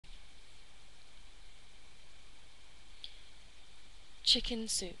Chicken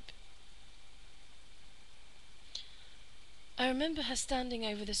soup. I remember her standing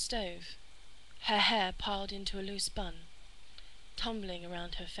over the stove, her hair piled into a loose bun, tumbling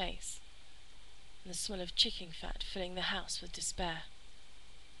around her face, and the smell of chicken fat filling the house with despair.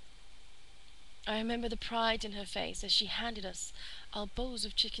 I remember the pride in her face as she handed us our bowls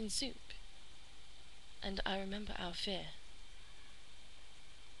of chicken soup, and I remember our fear.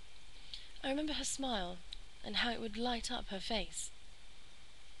 I remember her smile and how it would light up her face.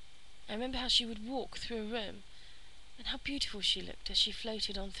 I remember how she would walk through a room and how beautiful she looked as she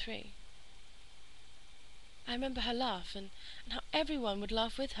floated on through. I remember her laugh and how everyone would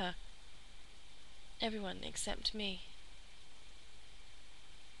laugh with her. Everyone except me.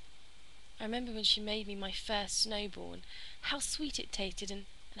 I remember when she made me my first snowball and how sweet it tasted and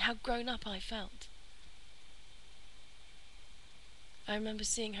how grown up I felt. I remember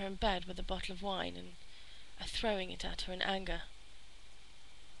seeing her in bed with a bottle of wine and throwing it at her in anger.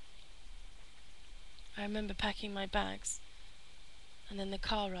 I remember packing my bags and then the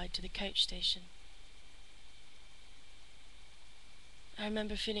car ride to the coach station. I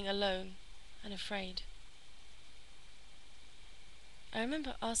remember feeling alone and afraid. I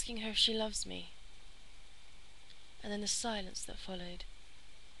remember asking her if she loves me, and then the silence that followed,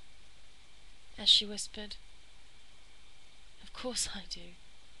 as she whispered, "Of course I do,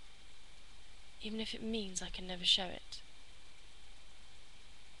 even if it means I can never show it."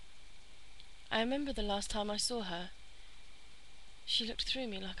 I remember the last time I saw her, she looked through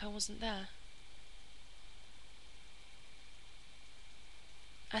me like I wasn't there.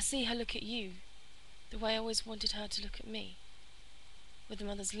 I see her look at you the way I always wanted her to look at me, with a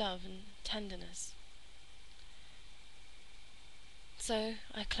mother's love and tenderness. So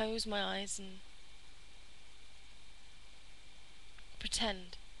I close my eyes and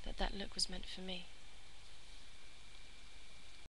pretend that that look was meant for me.